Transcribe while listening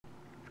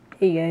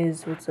Hey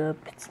guys, what's up?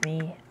 It's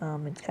me.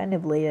 It's kind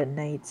of late at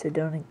night, so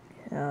don't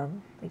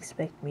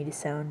expect me to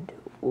sound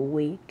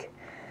awake.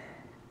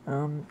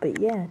 But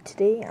yeah,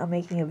 today I'm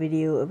making a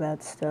video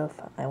about stuff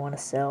I want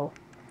to sell.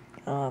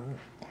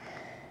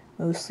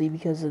 Mostly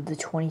because of the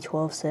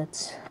 2012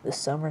 sets, the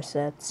summer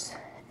sets,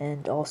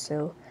 and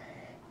also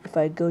if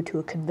I go to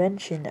a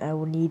convention, I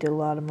will need a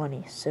lot of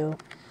money. So,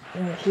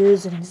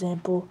 here's an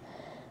example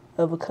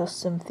of a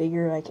custom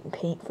figure I can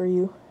paint for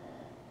you.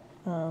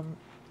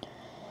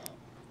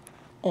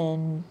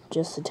 And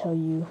just to tell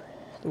you,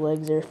 the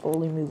legs are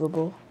fully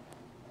movable,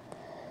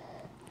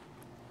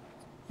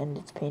 and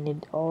it's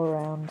painted all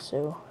around,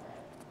 so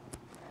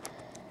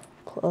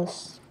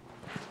plus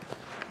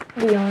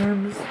the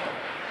arms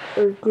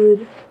are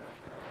good,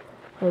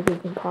 like they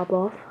can pop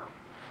off,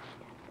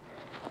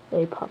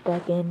 they pop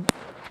back in,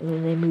 and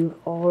then they move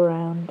all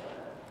around.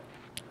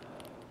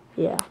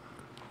 Yeah,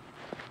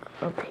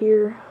 up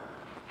here,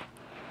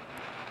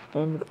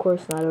 and of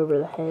course not over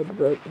the head,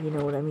 but you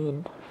know what I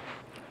mean.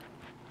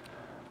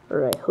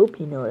 Or I hope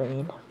you know what I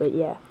mean. But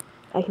yeah,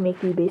 I can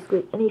make you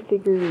basically any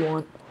figure you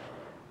want.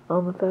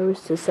 If I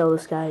was to sell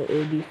this guy, it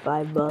would be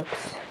 $5.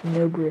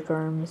 No brick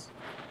arms,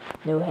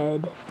 no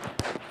head.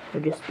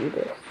 Or just do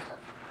this.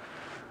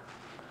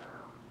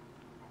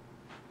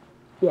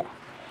 Yeah.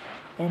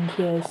 And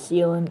he has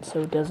sealant,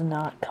 so it does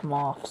not come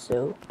off.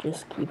 So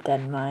just keep that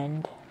in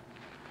mind.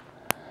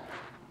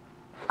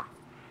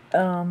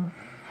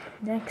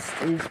 Next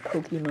is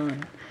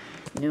Pokemon.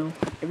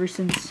 Ever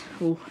since,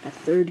 at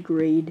 3rd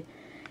grade,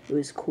 it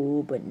was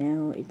cool, but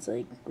now it's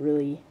like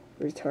really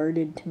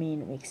retarded to me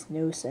and it makes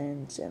no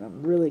sense, and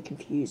I'm really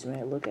confused when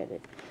I look at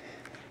it.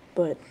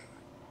 But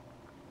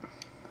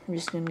I'm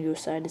just gonna go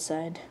side to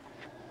side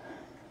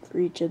for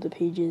each of the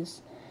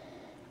pages,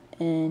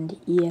 and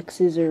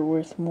EXs are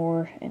worth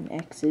more and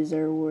Xs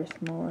are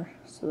worth more,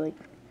 so like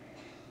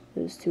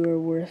those two are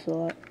worth a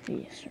lot.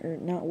 Yes, or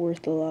not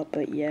worth a lot,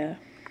 but yeah.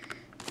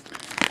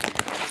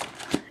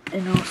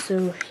 And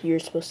also, you're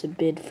supposed to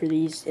bid for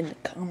these in the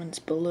comments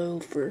below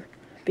for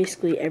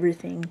basically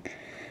everything.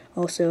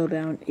 Also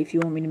about if you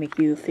want me to make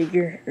you a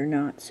figure or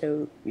not,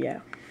 so yeah.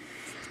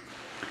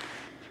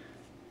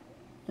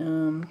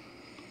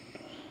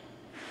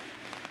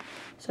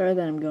 Sorry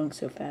that I'm going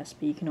so fast,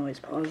 but you can always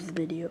pause the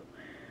video.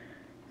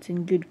 It's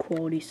in good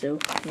quality, so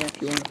yeah,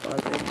 if you want to pause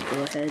it,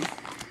 go ahead.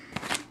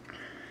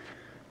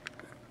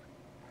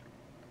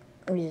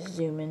 Let me just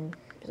zoom in,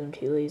 because I'm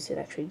too lazy to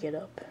actually get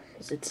up,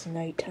 because it's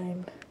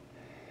nighttime.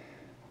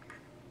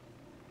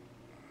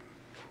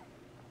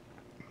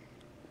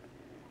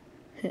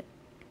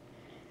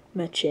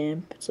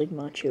 Machamp, it's like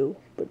macho,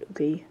 but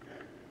okay.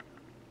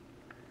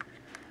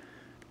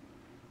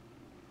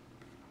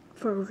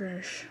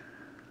 Progress.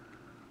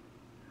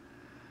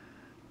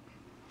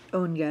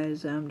 Oh, and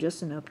guys,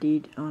 just an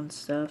update on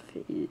stuff.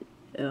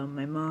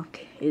 My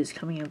mock is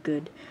coming out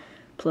good,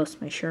 plus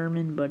my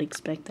Sherman, but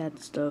expect that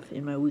stuff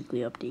in my weekly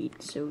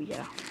update, so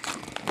yeah.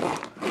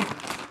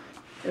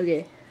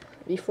 Okay,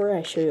 before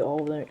I show you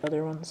all the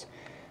other ones,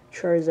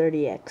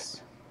 Charizard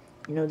EX.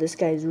 This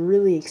guy's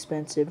really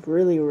expensive,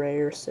 really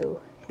rare,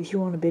 so if you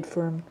want to bid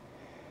for him,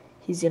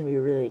 he's going to be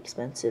really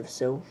expensive,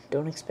 so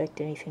don't expect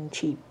anything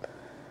cheap.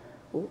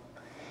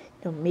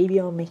 Maybe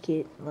I'll make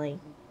it, like,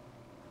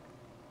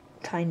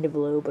 kind of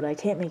low, but I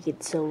can't make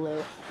it so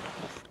low.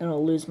 Then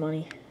I'll lose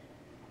money.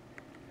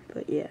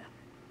 But yeah.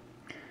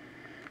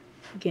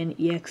 Again,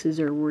 EXs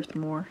are worth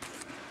more.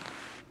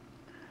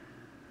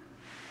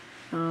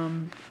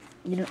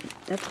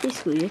 That's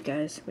basically it,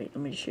 guys. Wait,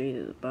 let me show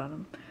you the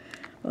bottom.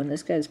 Oh, and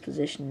this guy's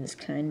position is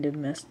kind of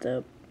messed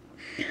up.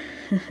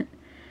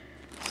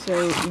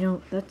 So,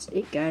 that's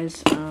it,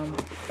 guys. I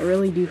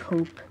really do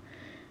hope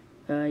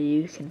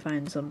you can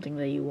find something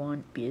that you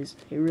want, because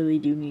I really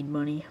do need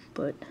money,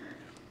 but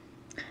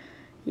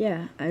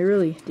yeah, I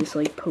really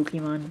dislike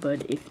Pokemon,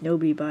 but if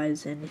nobody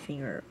buys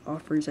anything or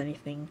offers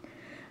anything,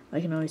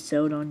 I can always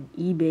sell it on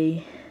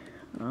eBay.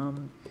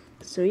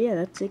 So yeah,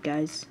 that's it,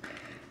 guys.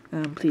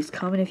 Please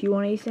comment if you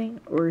want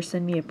anything, or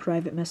send me a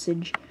private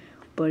message,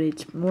 but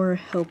it's more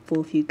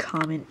helpful if you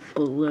comment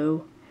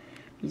below,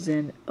 because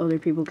then other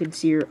people can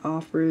see your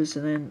offers,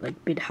 and then,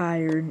 like, bid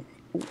higher, and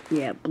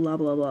yeah, blah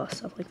blah blah,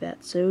 stuff like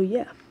that. So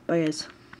yeah, bye guys.